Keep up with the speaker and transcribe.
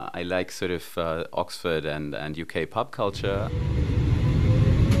I like sort of Oxford and UK pub culture.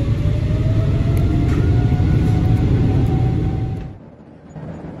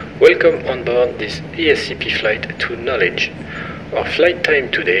 Welcome on board this ESCP flight to knowledge. Our flight time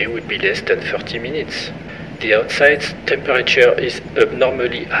today will be less than 30 minutes. The outside temperature is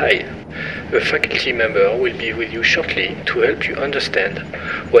abnormally high. A faculty member will be with you shortly to help you understand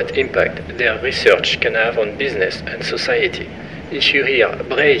what impact their research can have on business and society. If you hear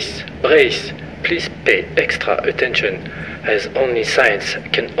brace, brace, please pay extra attention as only science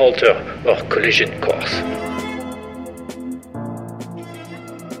can alter our collision course.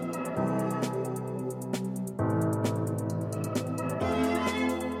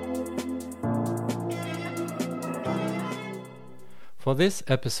 For this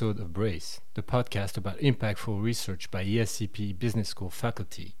episode of Brace, the podcast about impactful research by ESCP Business School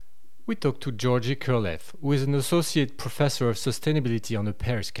faculty, we talked to Gorgi Krlev, who is an associate professor of sustainability on the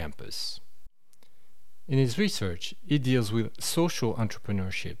Paris campus. In his research, he deals with social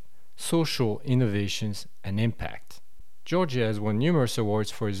entrepreneurship, social innovations, and impact. Gorgi has won numerous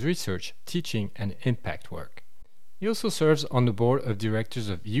awards for his research, teaching, and impact work. He also serves on the board of directors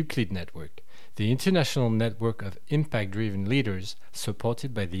of Euclid Network, the international network of impact-driven leaders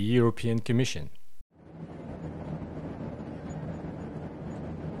supported by the European Commission.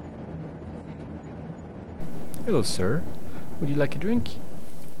 Hello, sir. Would you like a drink?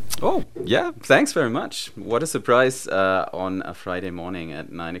 Oh, yeah, thanks very much. What a surprise on a Friday morning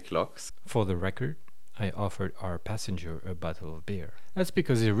at 9 o'clock. For the record, I offered our passenger a bottle of beer. That's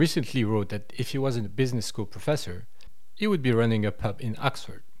because he recently wrote that if he wasn't a business school professor, he would be running a pub in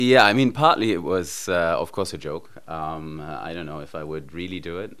Oxford. Yeah, I mean, partly it was, of course, a joke. I don't know if I would really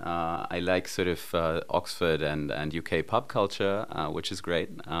do it. I like sort of Oxford and UK pub culture, which is great.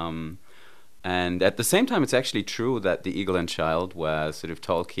 And at the same time, it's actually true that the Eagle and Child, where sort of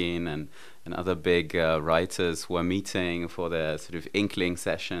Tolkien and other big writers were meeting for their sort of inkling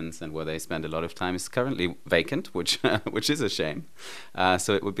sessions and where they spend a lot of time, is currently vacant, which is a shame.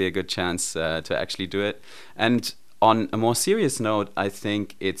 So it would be a good chance to actually do it. And on a more serious note, I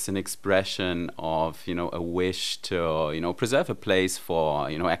think it's an expression of, a wish to, preserve a place for,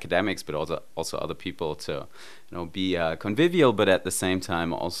 academics, but also other people to, be convivial, but at the same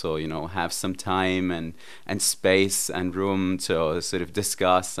time also, have some time and space and room to sort of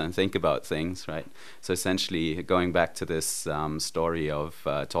discuss and think about things, right? So essentially, going back to this story of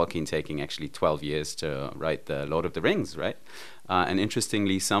Tolkien taking actually 12 years to write the Lord of the Rings, right? And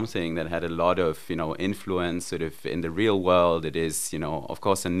interestingly, something that had a lot of, influence sort of in the real world. It is, of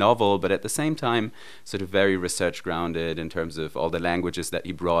course, a novel, but at the same time, sort of very research grounded in terms of all the languages that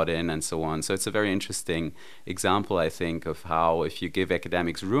he brought in and so on. So it's a very interesting example, I think, of how if you give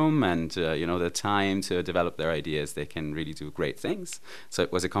academics room and, the time to develop their ideas, they can really do great things. So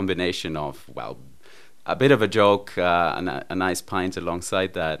it was a combination of, a bit of a joke, a nice pint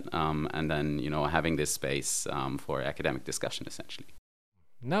alongside that, and then, having this space for academic discussion, essentially.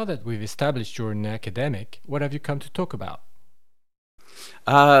 Now that we've established you're an academic, what have you come to talk about?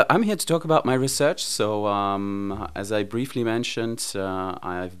 I'm here to talk about my research. So, as I briefly mentioned,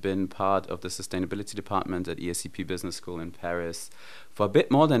 I've been part of the sustainability department at ESCP Business School in Paris for a bit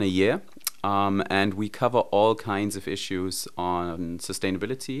more than a year. And we cover all kinds of issues on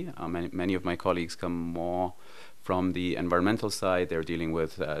sustainability. Many of my colleagues come more from the environmental side. They're dealing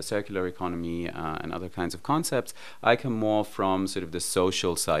with circular economy and other kinds of concepts. I come more from sort of the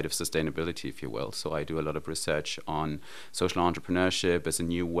social side of sustainability, if you will. So I do a lot of research on social entrepreneurship as a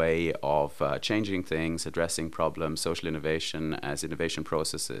new way of changing things, addressing problems, social innovation as innovation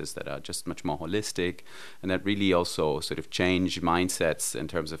processes that are just much more holistic and that really also sort of change mindsets in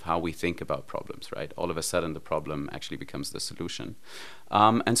terms of how we think about problems, right? All of a sudden, the problem actually becomes the solution.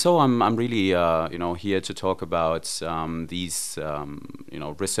 And so I'm really, here to talk about these,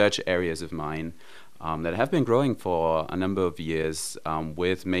 research areas of mine that have been growing for a number of years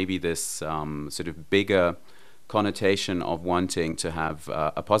with maybe this sort of bigger connotation of wanting to have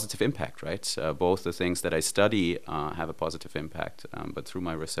a positive impact, right? Both the things that I study have a positive impact, but through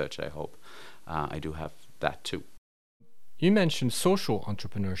my research, I hope I do have that too. You mentioned social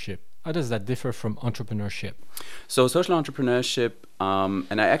entrepreneurship. How does that differ from entrepreneurship? So social entrepreneurship,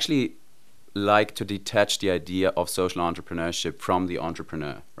 and I actually like to detach the idea of social entrepreneurship from the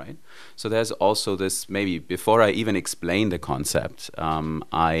entrepreneur, right? So there's also this, maybe before I even explain the concept,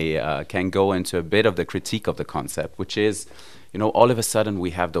 I can go into a bit of the critique of the concept, which is, all of a sudden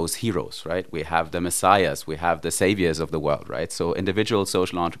we have those heroes, right? We have the messiahs, we have the saviors of the world, right? So individual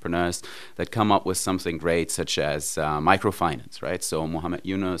social entrepreneurs that come up with something great, such as microfinance, right? So Mohammed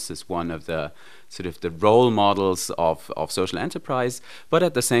Yunus is one of the sort of the role models of social enterprise, but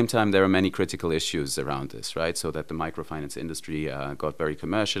at the same time there are many critical issues around this, right? So that the microfinance industry got very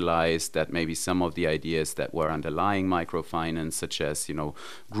commercialized, that maybe some of the ideas that were underlying microfinance, such as,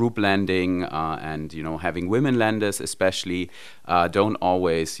 group lending and, having women lenders especially, don't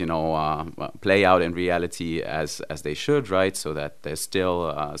always, play out in reality as they should, right? So that there's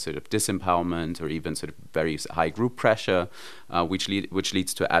still sort of disempowerment or even sort of very high group pressure, which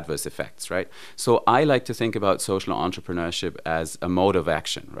leads to adverse effects, right? So I like to think about social entrepreneurship as a mode of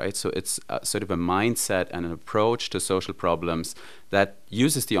action, right? So it's sort of a mindset and an approach to social problems that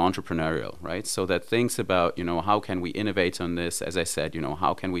uses the entrepreneurial, right? So that thinks about, how can we innovate on this? As I said,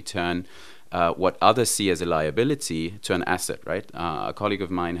 how can we turn what others see as a liability to an asset, right? A colleague of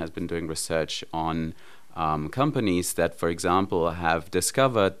mine has been doing research on companies that, for example, have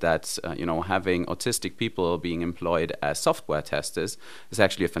discovered that having autistic people being employed as software testers is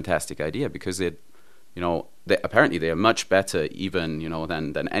actually a fantastic idea, because apparently they are much better even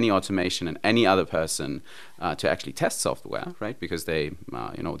than any automation and any other person to actually test software, right? Because they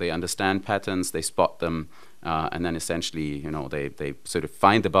understand patterns, they spot them, and then essentially they sort of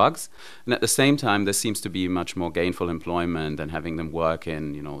find the bugs. And at the same time, there seems to be much more gainful employment than having them work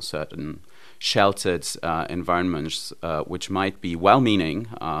in certain sheltered environments, which might be well-meaning,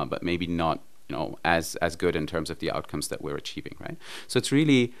 but maybe not as good in terms of the outcomes that we're achieving, right? So it's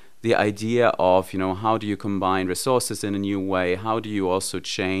really the idea of how do you combine resources in a new way? How do you also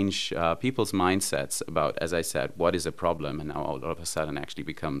change people's mindsets about, as I said, what is a problem, and now all of a sudden actually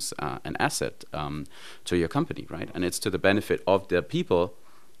becomes an asset to your company, right? And it's to the benefit of the people.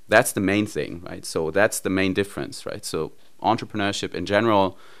 That's the main thing, right? So that's the main difference, right? So entrepreneurship in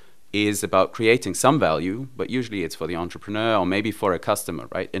general is about creating some value, but usually it's for the entrepreneur or maybe for a customer,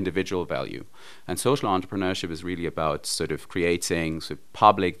 right? Individual value. And social entrepreneurship is really about sort of creating sort of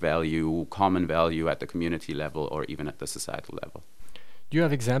public value, common value at the community level or even at the societal level. Do you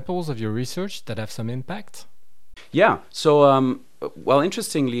have examples of your research that have some impact? Yeah. So, well,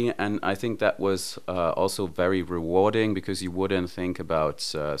 interestingly, and I think that was also very rewarding, because you wouldn't think about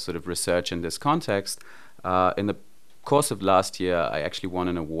sort of research in this context. In the course of last year, I actually won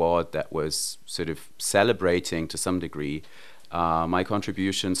an award that was sort of celebrating to some degree my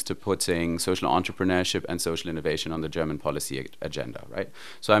contributions to putting social entrepreneurship and social innovation on the German policy agenda, right?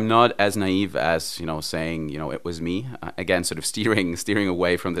 So I'm not as naive as, saying, it was me. Again, sort of steering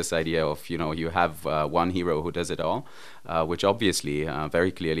away from this idea of, you have one hero who does it all, which obviously,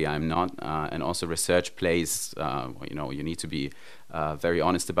 very clearly I'm not. And also research plays, you need to be very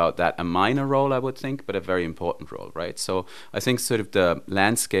honest about that, a minor role, I would think, but a very important role, right? So I think sort of the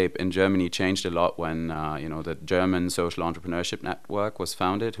landscape in Germany changed a lot when, the German Social Entrepreneurship Network was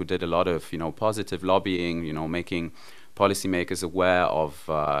founded, who did a lot of, positive lobbying, making policymakers aware of,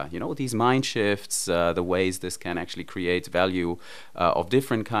 these mind shifts, the ways this can actually create value of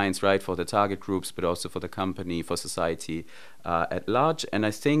different kinds, right, for the target groups, but also for the company, for society at large. And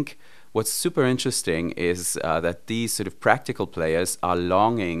I think what's super interesting is that these sort of practical players are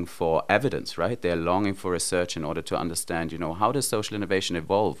longing for evidence, right? They're longing for research in order to understand, how does social innovation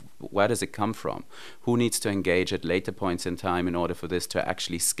evolve? Where does it come from? Who needs to engage at later points in time in order for this to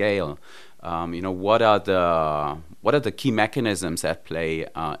actually scale? What are the key mechanisms at play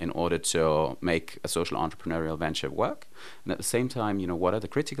in order to make a social entrepreneurial venture work? And at the same time, what are the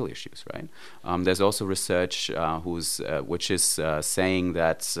critical issues, right? There's also research which is saying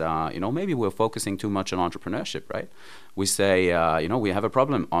that, maybe we're focusing too much on entrepreneurship, right? We say, we have a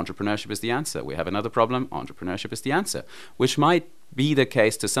problem, entrepreneurship is the answer. We have another problem, entrepreneurship is the answer, which might be the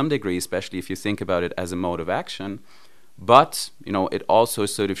case to some degree, especially if you think about it as a mode of action. But, it also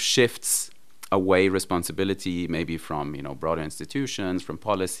sort of shifts away responsibility maybe from, broader institutions, from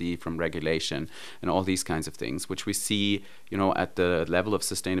policy, from regulation, and all these kinds of things, which we see, at the level of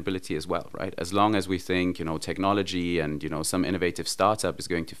sustainability as well, right? As long as we think, technology and, some innovative startup is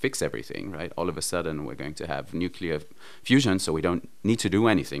going to fix everything, right? All of a sudden, we're going to have nuclear fusion, so we don't need to do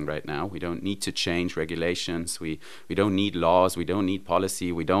anything right now. We don't need to change regulations. We don't need laws. We don't need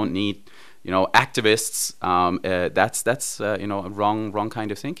policy. We don't need activists. That's a wrong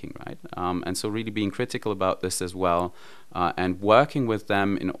kind of thinking, right? And so really being critical about this as well, and working with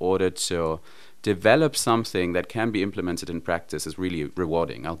them in order to develop something that can be implemented in practice is really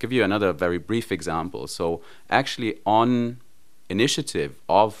rewarding. I'll give you another very brief example. So actually on initiative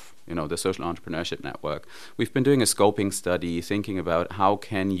of the Social Entrepreneurship Network, we've been doing a scoping study thinking about how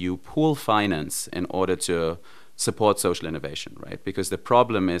can you pool finance in order to support social innovation, right? Because the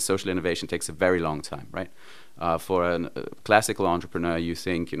problem is social innovation takes a very long time, right? For a classical entrepreneur, you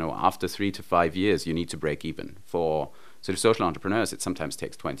think, after 3 to 5 years, you need to break even. For sort of social entrepreneurs, it sometimes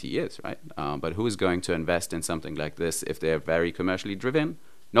takes 20 years, right? But who is going to invest in something like this if they're very commercially driven?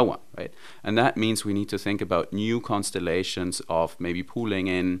 No one, right? And that means we need to think about new constellations of maybe pooling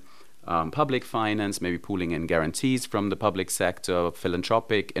in public finance, maybe pooling in guarantees from the public sector,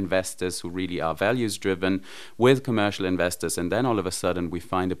 philanthropic investors who really are values driven with commercial investors. And then all of a sudden we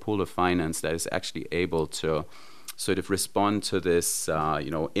find a pool of finance that is actually able to sort of respond to this,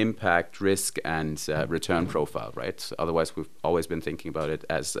 impact, risk, and return profile, right? Otherwise, we've always been thinking about it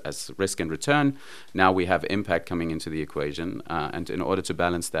as risk and return. Now we have impact coming into the equation, and in order to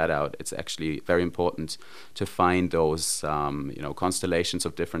balance that out, it's actually very important to find those, constellations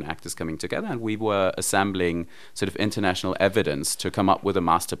of different actors coming together. And we were assembling sort of international evidence to come up with a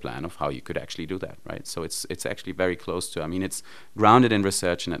master plan of how you could actually do that, right? So it's actually very close to. I mean, it's grounded in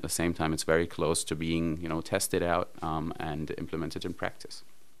research, and at the same time, it's very close to being, tested out. And implemented in practice.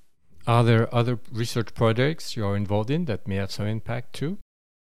 Are there other research projects you're involved in that may have some impact too?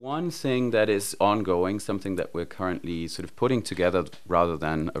 One thing that is ongoing, something that we're currently sort of putting together rather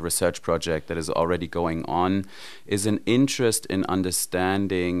than a research project that is already going on, is an interest in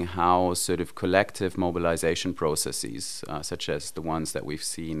understanding how sort of collective mobilization processes, such as the ones that we've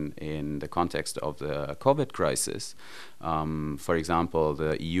seen in the context of the COVID crisis. For example,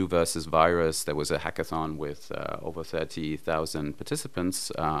 the EU versus virus, there was a hackathon with over 30,000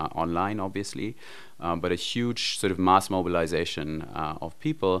 participants online, obviously, but a huge sort of mass mobilization of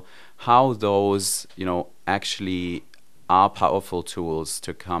people, how those, actually are powerful tools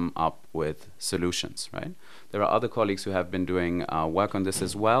to come up with solutions, right? There are other colleagues who have been doing work on this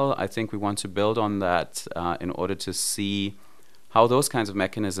as well. I think we want to build on that in order to see how those kinds of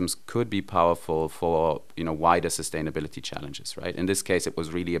mechanisms could be powerful for wider sustainability challenges, right? In this case, it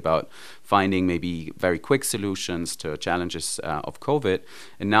was really about finding maybe very quick solutions to challenges of COVID.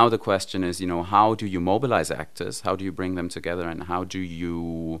 And now the question is, how do you mobilize actors? How do you bring them together? And how do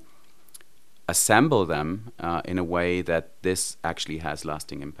you assemble them in a way that this actually has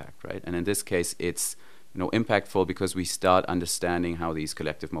lasting impact, right? And in this case, it's impactful because we start understanding how these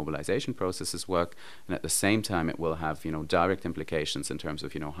collective mobilization processes work, and at the same time it will have direct implications in terms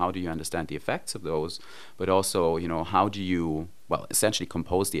of how do you understand the effects of those, but also how do you essentially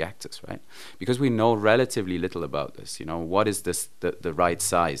compose the actors, right? Because we know relatively little about this. What is this the right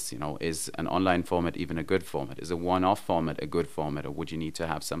size? Is an online format even a good format? Is a one-off format a good format, or would you need to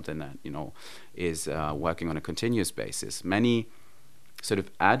have something that is working on a continuous basis? Many sort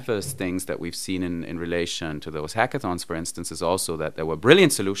of adverse things that we've seen in relation to those hackathons, for instance, is also that there were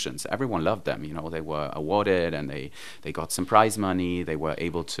brilliant solutions. Everyone loved them. They were awarded and they got some prize money. They were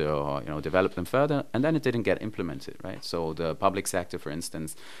able to develop them further, and then it didn't get implemented, right? So the public sector, for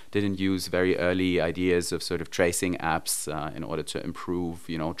instance, didn't use very early ideas of sort of tracing apps in order to improve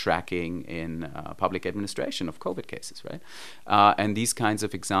tracking in public administration of COVID cases, right? And these kinds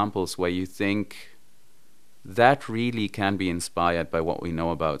of examples where you think that really can be inspired by what we know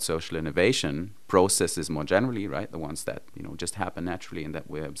about social innovation processes more generally, right? The ones that just happen naturally and that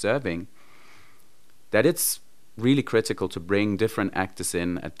we're observing, that it's really critical to bring different actors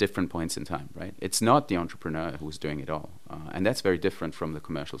in at different points in time, right? It's not the entrepreneur who's doing it all. And that's very different from the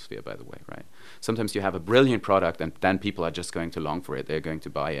commercial sphere, by the way, right? Sometimes you have a brilliant product and then people are just going to long for it. They're going to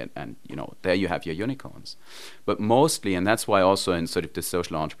buy it. And, there you have your unicorns. But mostly, and that's why also in sort of the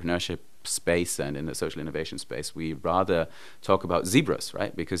social entrepreneurship space and in the social innovation space, we rather talk about zebras,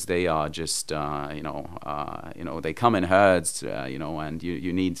 right? Because they are just, they come in herds, and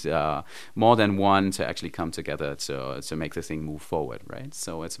you need more than one to actually come together to make the thing move forward, right?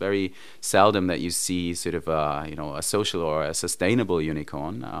 So it's very seldom that you see sort of a social or a sustainable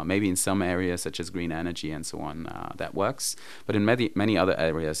unicorn. Maybe in some areas such as green energy and so on, that works. But in many other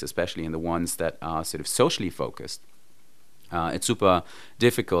areas, especially in the ones that are sort of socially focused, it's super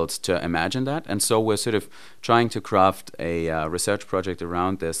difficult to imagine that. And so we're sort of trying to craft a research project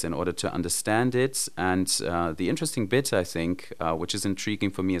around this in order to understand it. And the interesting bit, I think, which is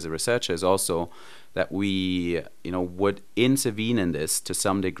intriguing for me as a researcher, is also that we, would intervene in this to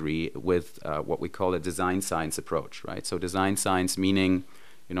some degree with what we call a design science approach, right? So design science meaning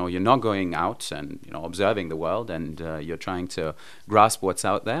you're not going out and observing the world and you're trying to grasp what's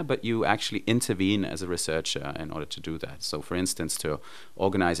out there, but you actually intervene as a researcher in order to do that. So, for instance, to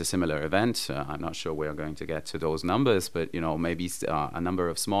organize a similar event, I'm not sure we're going to get to those numbers, but maybe a number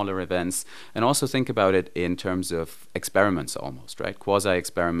of smaller events, and also think about it in terms of experiments, almost, right? Quasi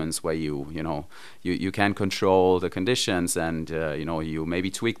experiments where you can control the conditions and you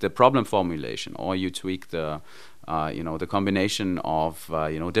maybe tweak the problem formulation, or you tweak the the combination of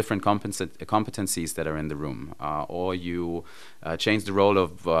different competencies that are in the room, or you change the role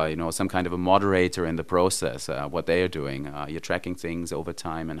of some kind of a moderator in the process, what they are doing. You're tracking things over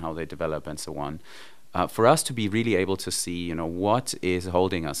time and how they develop and so on. For us to be really able to see, what is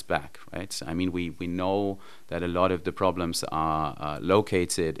holding us back, right? I mean, we know that a lot of the problems are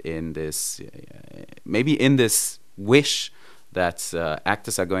located in this, maybe in this wish that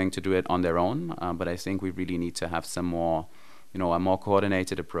actors are going to do it on their own, but I think we really need to have some more, a more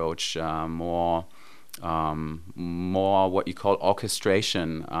coordinated approach, more what you call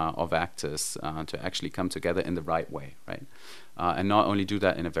orchestration of actors to actually come together in the right way, right? And not only do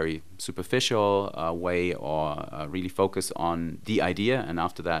that in a very superficial way or really focus on the idea, and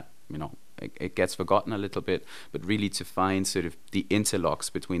after that, it gets forgotten a little bit, but really to find sort of the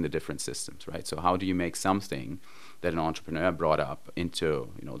interlocks between the different systems, right? So how do you make something that an entrepreneur brought up into,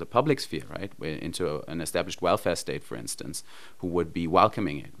 the public sphere, right? Into an established welfare state, for instance, who would be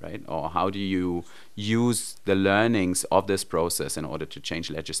welcoming it, right? Or how do you use the learnings of this process in order to change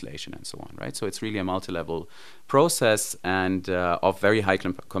legislation and so on, right? So it's really a multi-level process and of very high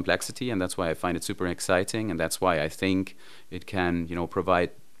complexity, and that's why I find it super exciting, and that's why I think it can, provide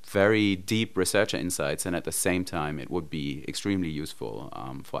very deep researcher insights, and at the same time it would be extremely useful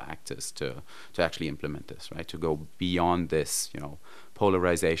for actors to actually implement this, right? To go beyond this,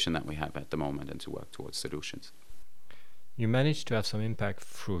 polarization that we have at the moment and to work towards solutions. You managed to have some impact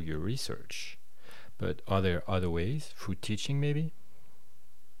through your research, but are there other ways, through teaching maybe?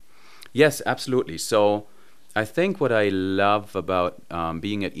 Yes, absolutely. So I think what I love about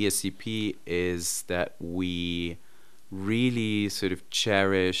being at ESCP is that we really sort of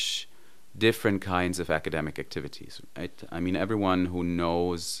cherish different kinds of academic activities, right? I mean, everyone who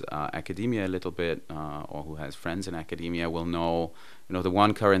knows academia a little bit or who has friends in academia will know, the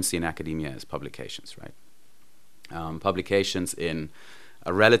one currency in academia is publications, right? Publications in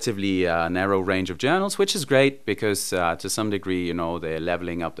a relatively narrow range of journals, which is great because to some degree, they're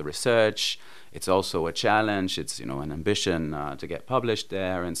leveling up the research. It's also a challenge. It's, an ambition to get published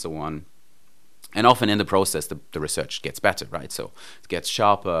there and so on. And often in the process, the research gets better, right? So it gets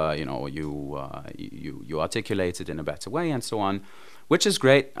sharper, you articulate it in a better way and so on, which is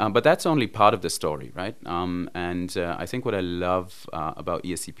great, but that's only part of the story, right? And I think what I love about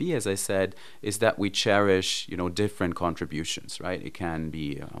ESCP, as I said, is that we cherish, different contributions, right? It can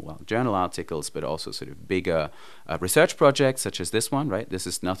be, journal articles, but also sort of bigger research projects such as this one, right? This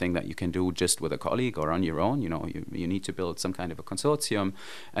is nothing that you can do just with a colleague or on your own, you need to build some kind of a consortium.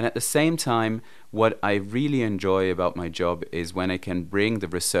 And at the same time, what I really enjoy about my job is when I can bring the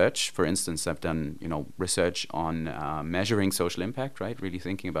research. For instance, I've done, research on measuring social impact, right? Really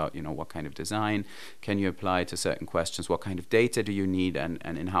thinking about, what kind of design can you apply to certain questions? What kind of data do you need? And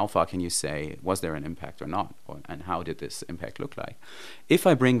in how far can you say, was there an impact or not? And how did this impact look like? If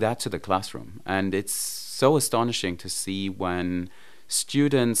I bring that to the classroom, and it's so astonishing to see when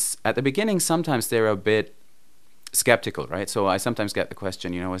students, at the beginning, sometimes they're a bit skeptical, right? So I sometimes get the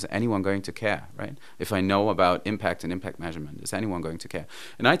question, is anyone going to care, right? If I know about impact and impact measurement, is anyone going to care?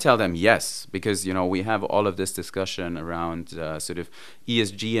 And I tell them yes, because, we have all of this discussion around sort of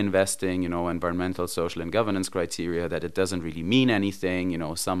ESG investing, environmental, social, and governance criteria, that it doesn't really mean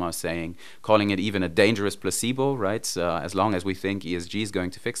anything. Some are saying, calling it even a dangerous placebo, right? As long as we think ESG is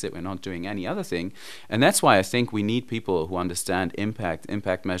going to fix it, we're not doing any other thing. And that's why I think we need people who understand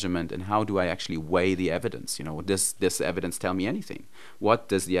impact measurement, and how do I actually weigh the evidence? Does this evidence tell me anything? What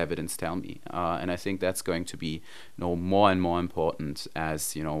does the evidence tell me? And I think that's going to be more and more important as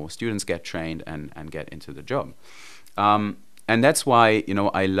students get trained and get into the job. And that's why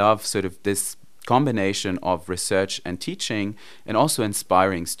I love sort of this combination of research and teaching, and also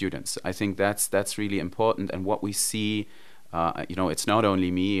inspiring students. I think that's really important. And what we see, it's not only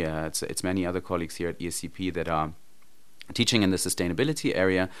me, it's many other colleagues here at ESCP that are teaching in the sustainability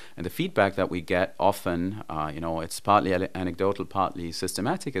area, and the feedback that we get often, it's partly anecdotal, partly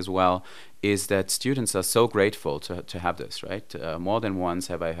systematic as well, is that students are so grateful to have this, right? More than once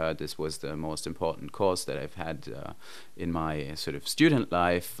have I heard this was the most important course that I've had in my sort of student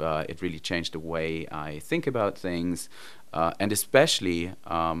life. It really changed the way I think about things, and especially,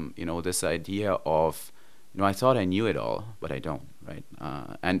 this idea of, I thought I knew it all, but I don't, right?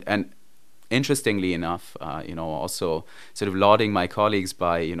 And interestingly enough, also sort of lauding my colleagues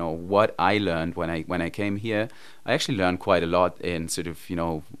by, what I learned when I came here. I actually learned quite a lot in sort of,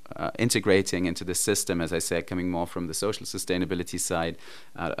 integrating into the system, as I said, coming more from the social sustainability side.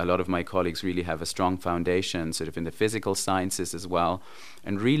 A lot of my colleagues really have a strong foundation sort of in the physical sciences as well,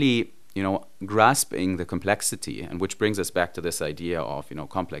 and really, grasping the complexity, and which brings us back to this idea of,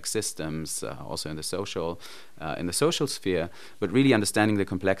 complex systems, also in the social in the social sphere, but really understanding the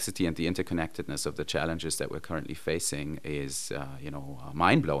complexity and the interconnectedness of the challenges that we're currently facing is,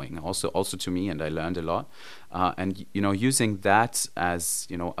 mind-blowing. Also to me, and I learned a lot. And using that as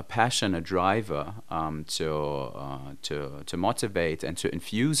a passion, a driver to motivate and to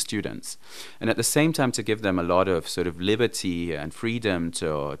infuse students, and at the same time to give them a lot of sort of liberty and freedom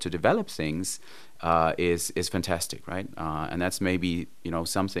to develop things. Is fantastic, right? And that's maybe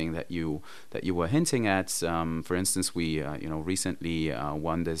something that you were hinting at. For instance, we recently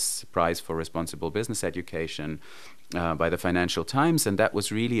won this prize for responsible business education by the Financial Times, and that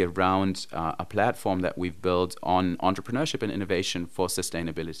was really around a platform that we've built on entrepreneurship and innovation for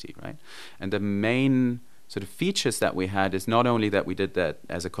sustainability, right? And the main sort of features that we had is not only that we did that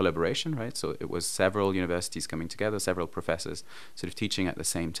as a collaboration, right? So it was several universities coming together, several professors sort of teaching at the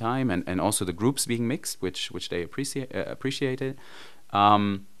same time, and also the groups being mixed, which they appreciated.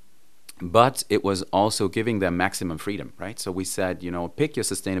 But it was also giving them maximum freedom, right? So we said, pick your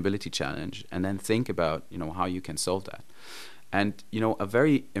sustainability challenge and then think about, how you can solve that. And, a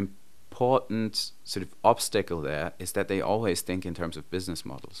very important sort of obstacle there is that they always think in terms of business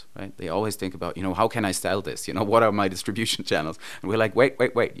models, right? They always think about, how can I sell this? What are my distribution channels? And we're like, wait,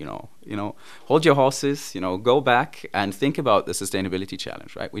 hold your horses, go back and think about the sustainability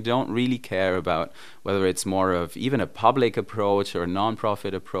challenge, right? We don't really care about whether it's more of even a public approach or a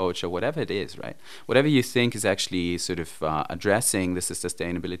non-profit approach or whatever it is, right? Whatever you think is actually sort of addressing this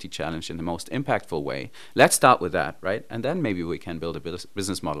sustainability challenge in the most impactful way, let's start with that, right? And then maybe we can build a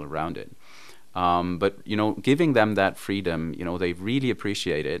business model around it. But giving them that freedom, they really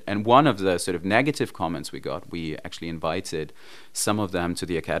appreciate it. And one of the sort of negative comments we actually invited some of them to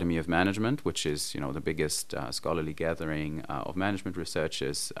the Academy of Management, which is the biggest scholarly gathering of management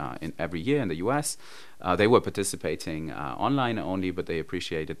researchers in every year in the US. They were participating online only, but they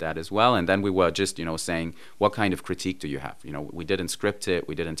appreciated that as well. And then we were just saying, what kind of critique do you have? We didn't script it,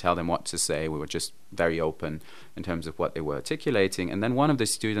 we didn't tell them what to say. We were just very open in terms of what they were articulating. And then one of the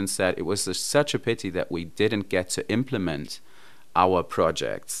students said it was such a pity that we didn't get to implement our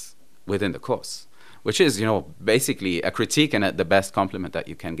projects within the course, which is, basically a critique and the best compliment that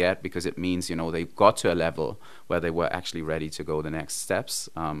you can get, because it means, they got to a level where they were actually ready to go the next steps.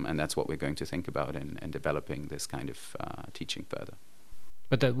 And that's what we're going to think about in developing this kind of teaching further.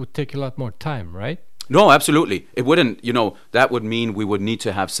 But that would take a lot more time, right? No, absolutely. It wouldn't, that would mean we would need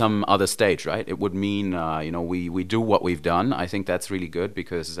to have some other stage, right? It would mean, we do what we've done. I think that's really good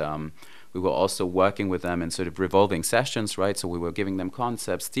because we were also working with them in sort of revolving sessions, right? So we were giving them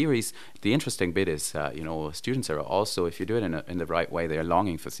concepts, theories. The interesting bit is, students are also, if you do it in the right way, they're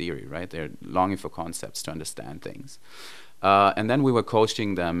longing for theory, right? They're longing for concepts to understand things. And then we were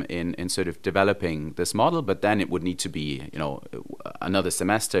coaching them in sort of developing this model, but then it would need to be, another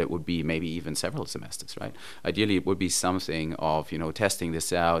semester. It would be maybe even several semesters, right? Ideally, it would be something of, testing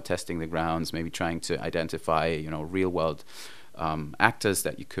this out, testing the grounds, maybe trying to identify, real-world actors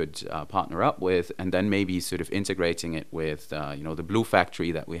that you could partner up with, and then maybe sort of integrating it with, the Blue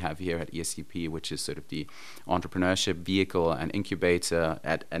Factory that we have here at ESCP, which is sort of the entrepreneurship vehicle and incubator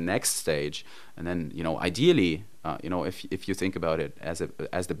at a next stage. And then, ideally, if you think about it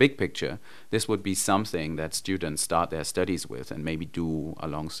as the big picture, this would be something that students start their studies with and maybe do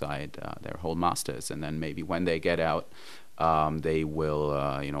alongside their whole masters. And then maybe when they get out, they will,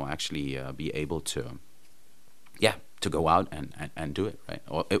 actually be able to go out and do it, right?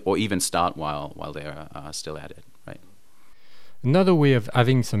 Or even start while they're still at it, right? Another way of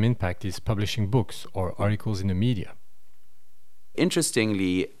having some impact is publishing books or articles in the media.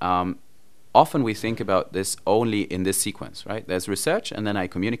 Interestingly, often we think about this only in this sequence, right? There's research and then I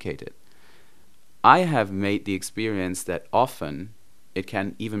communicate it. I have made the experience that often it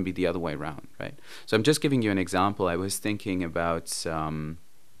can even be the other way around, right? So I'm just giving you an example. I was thinking about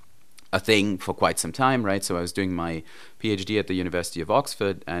a thing for quite some time, right? So I was doing my PhD at the University of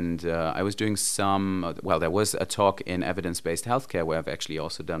Oxford, and I was doing there was a talk in evidence-based healthcare where I've actually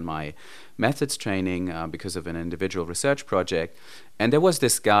also done my methods training because of an individual research project. And there was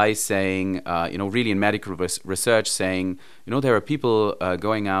this guy saying, really in medical research saying, there are people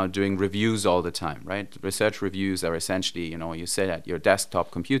going out doing reviews all the time, right? Research reviews are essentially, you sit at your desktop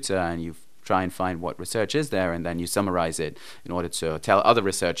computer and you try and find what research is there, and then you summarize it in order to tell other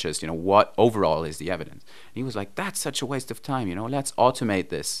researchers, what overall is the evidence. And he was like, that's such a waste of time, let's automate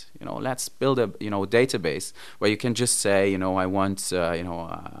this, let's build a, database where you can just say, I want, I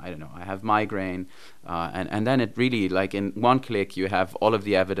don't know, I have migraine, and then it really, like in one click, you have all of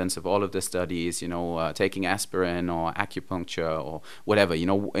the evidence of all of the studies, taking aspirin or acupuncture or whatever,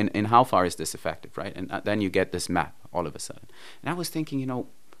 in how far is this effective, right? And then you get this map all of a sudden. And I was thinking,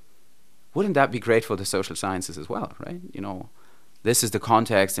 wouldn't that be great for the social sciences as well, right? This is the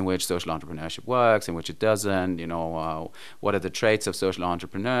context in which social entrepreneurship works, in which it doesn't. What are the traits of social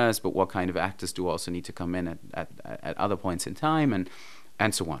entrepreneurs, but what kind of actors do also need to come in at other points in time,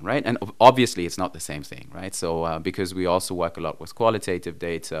 and so on, right? And obviously, it's not the same thing, right? So because we also work a lot with qualitative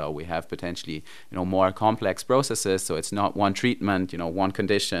data, we have potentially more complex processes. So it's not one treatment, one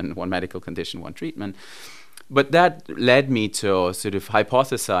condition, one medical condition, one treatment. But that led me to sort of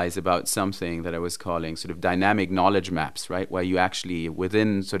hypothesize about something that I was calling sort of dynamic knowledge maps, right? Where you actually,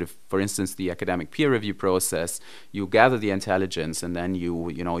 within sort of, for instance, the academic peer review process, you gather the intelligence and then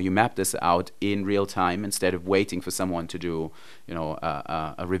you map this out in real time instead of waiting for someone to do,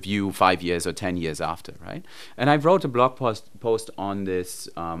 a review 5 years or 10 years after, right? And I wrote a blog post on this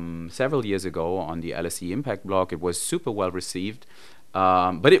several years ago on the LSE Impact blog. It was super well received.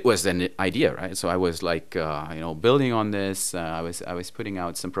 But it was an idea, right? So I was like, building on this. I was putting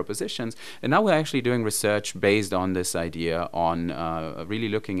out some propositions, and now we're actually doing research based on this idea, on really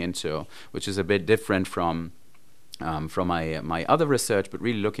looking into, which is a bit different from my other research, but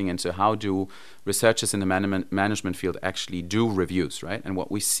really looking into how do researchers in the management field actually do reviews, right? And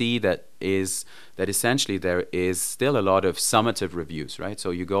what we see that essentially there is still a lot of summative reviews, right?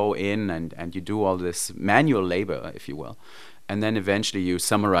 So you go in and you do all this manual labor, if you will. And then eventually you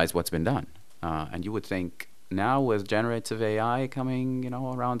summarize what's been done. And you would think now with generative AI coming,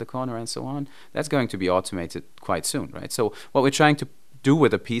 around the corner and so on, that's going to be automated quite soon, right? So what we're trying to do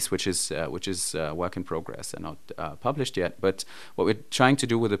with a piece which is work in progress and not published yet, but what we're trying to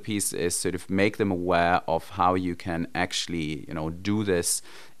do with a piece is sort of make them aware of how you can actually, do this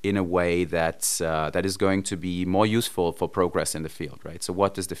in a way that is going to be more useful for progress in the field, right? So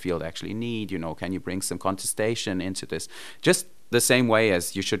what does the field actually need? Can you bring some contestation into this? Just the same way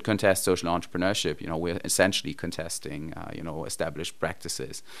as you should contest social entrepreneurship, we're essentially contesting, established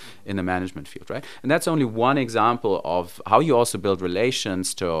practices in the management field, right? And that's only one example of how you also build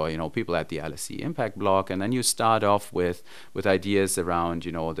relations to, people at the LSE Impact blog, and then you start off with ideas around,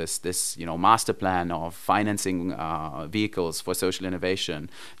 this master plan of financing vehicles for social innovation.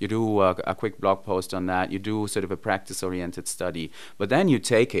 You do a quick blog post on that. You do sort of a practice-oriented study, but then you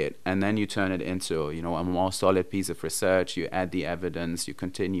take it and then you turn it into, a more solid piece of research. You add the evidence, you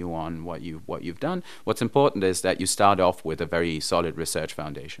continue on what you've done. What's important is that you start off with a very solid research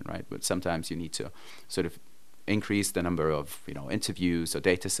foundation, right? But sometimes you need to sort of increase the number of interviews or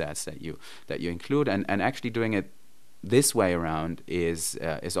data sets that you include, and actually doing it this way around is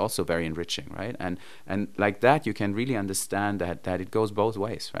also very enriching, right? And like that, you can really understand that it goes both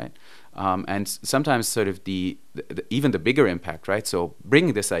ways, right? And sometimes sort of even the bigger impact, right? So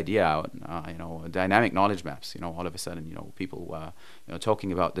bringing this idea out, dynamic knowledge maps, all of a sudden, people were,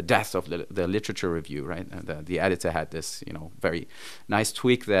 talking about the death of the literature review, right? And the editor had this, very nice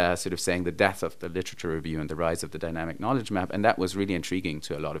tweak there, sort of saying the death of the literature review and the rise of the dynamic knowledge map, and that was really intriguing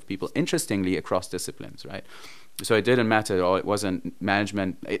to a lot of people, interestingly across disciplines, right? So it didn't matter, or it wasn't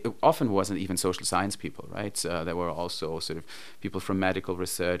management. It often wasn't even social science people, right? There were also sort of people from medical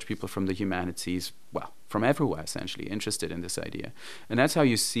research, people from the humanities, well, from everywhere essentially interested in this idea. And that's how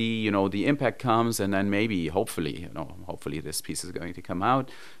you see, the impact comes, and then maybe, hopefully this piece is going to come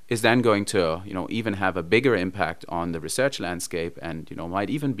out, is then going to, even have a bigger impact on the research landscape, and, might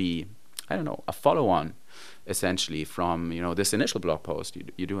even be, a follow-on essentially from this initial blog post.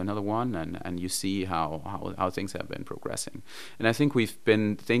 You do another one, and you see how things have been progressing. And I think we've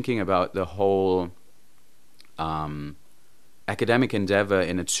been thinking about the whole academic endeavor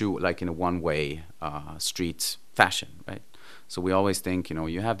in a one-way street fashion, right? So we always think,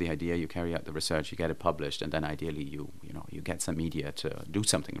 you have the idea, you carry out the research, you get it published, and then ideally you get some media to do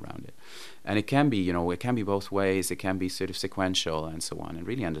something around it. And it can be, it can be both ways. It can be sort of sequential and so on. And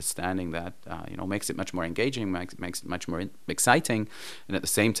really understanding that, makes it much more engaging, makes it much more exciting, and at the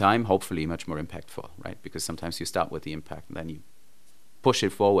same time, hopefully much more impactful, right? Because sometimes you start with the impact and then you push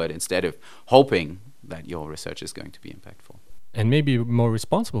it forward instead of hoping that your research is going to be impactful. And maybe more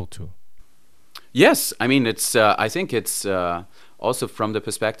responsible too. Yes, I mean, it's. I think it's also from the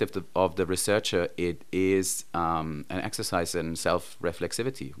perspective of the researcher, it is an exercise in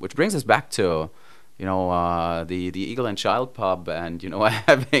self-reflexivity, which brings us back to, the Eagle and Child pub, and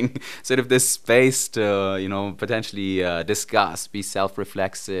having sort of this space to potentially discuss, be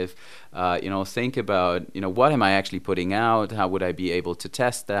self-reflexive, think about what am I actually putting out? How would I be able to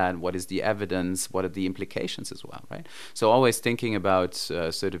test that? What is the evidence? What are the implications as well, right? So always thinking about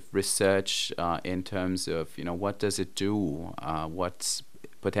sort of research in terms of what does it do? What's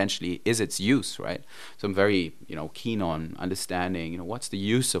potentially is its use, right? So I'm very keen on understanding what's the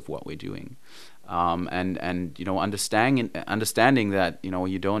use of what we're doing. and understanding that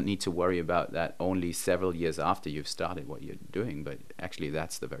you don't need to worry about that only several years after you've started what you're doing, but actually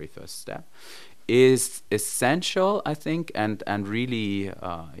that's the very first step, is essential, I think, and really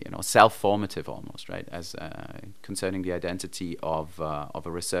self-formative almost, right? As concerning the identity of a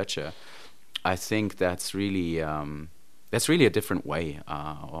researcher, I think that's really a different way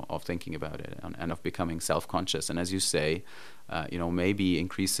of thinking about it and of becoming self-conscious. And as you say, maybe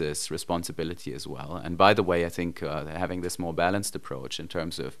increases responsibility as well. And by the way, I think having this more balanced approach in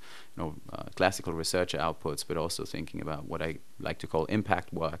terms of classical research outputs, but also thinking about what I like to call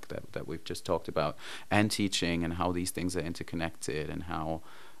impact work that we've just talked about, and teaching, and how these things are interconnected, and how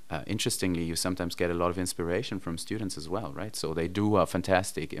interestingly, you sometimes get a lot of inspiration from students as well, right? So they do a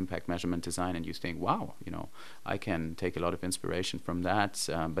fantastic impact measurement design, and you think, wow, I can take a lot of inspiration from that.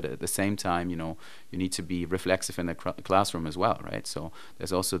 But at the same time, you need to be reflexive in the classroom as well, right? So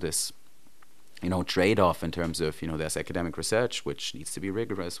there's also this trade-off in terms of, there's academic research, which needs to be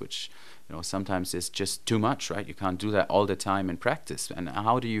rigorous, which, sometimes is just too much, right? You can't do that all the time in practice. And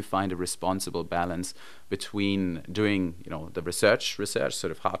how do you find a responsible balance between doing, the research, sort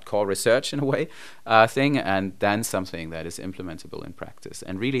of hardcore research in a way, thing, and then something that is implementable in practice?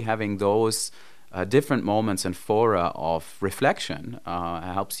 And really having those different moments and fora of reflection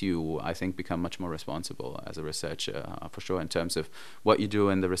helps you, I think, become much more responsible as a researcher, for sure, in terms of what you do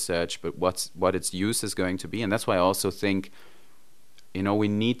in the research, but what its use is going to be. And that's why I also think, we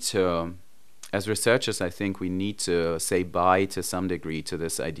need to, as researchers, I think we need to say bye to some degree to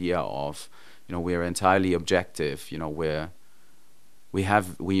this idea of, we're entirely objective, we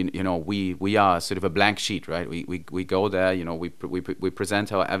are sort of a blank sheet, right? We go there, we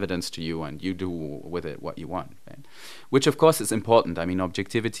present our evidence to you, and you do with it what you want, right? Which of course is important. I mean,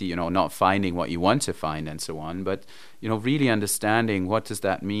 objectivity, not finding what you want to find and so on, but really understanding what does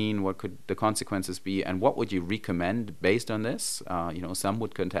that mean, what could the consequences be, and what would you recommend based on this? Some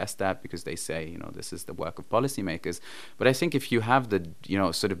would contest that because they say, this is the work of policymakers. But I think if you have the,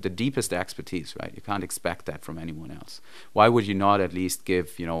 sort of the deepest expertise, right, you can't expect that from anyone else. Why would you not at least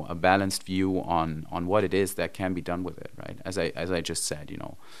give, a balanced view on what it is that can be done with it, right? As I just said,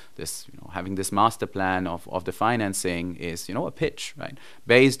 this, having this master plan of the financing is, a pitch, right,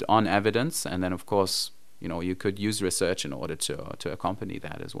 based on evidence, and then of course, you could use research in order to accompany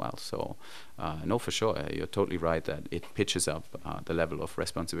that as well. So, no, for sure, you're totally right that it pitches up the level of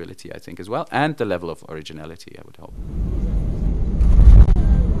responsibility, I think, as well, and the level of originality, I would hope.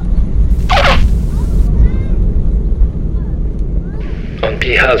 On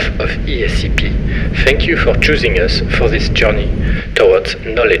behalf of ESCP, thank you for choosing us for this journey towards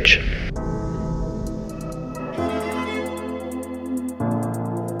knowledge.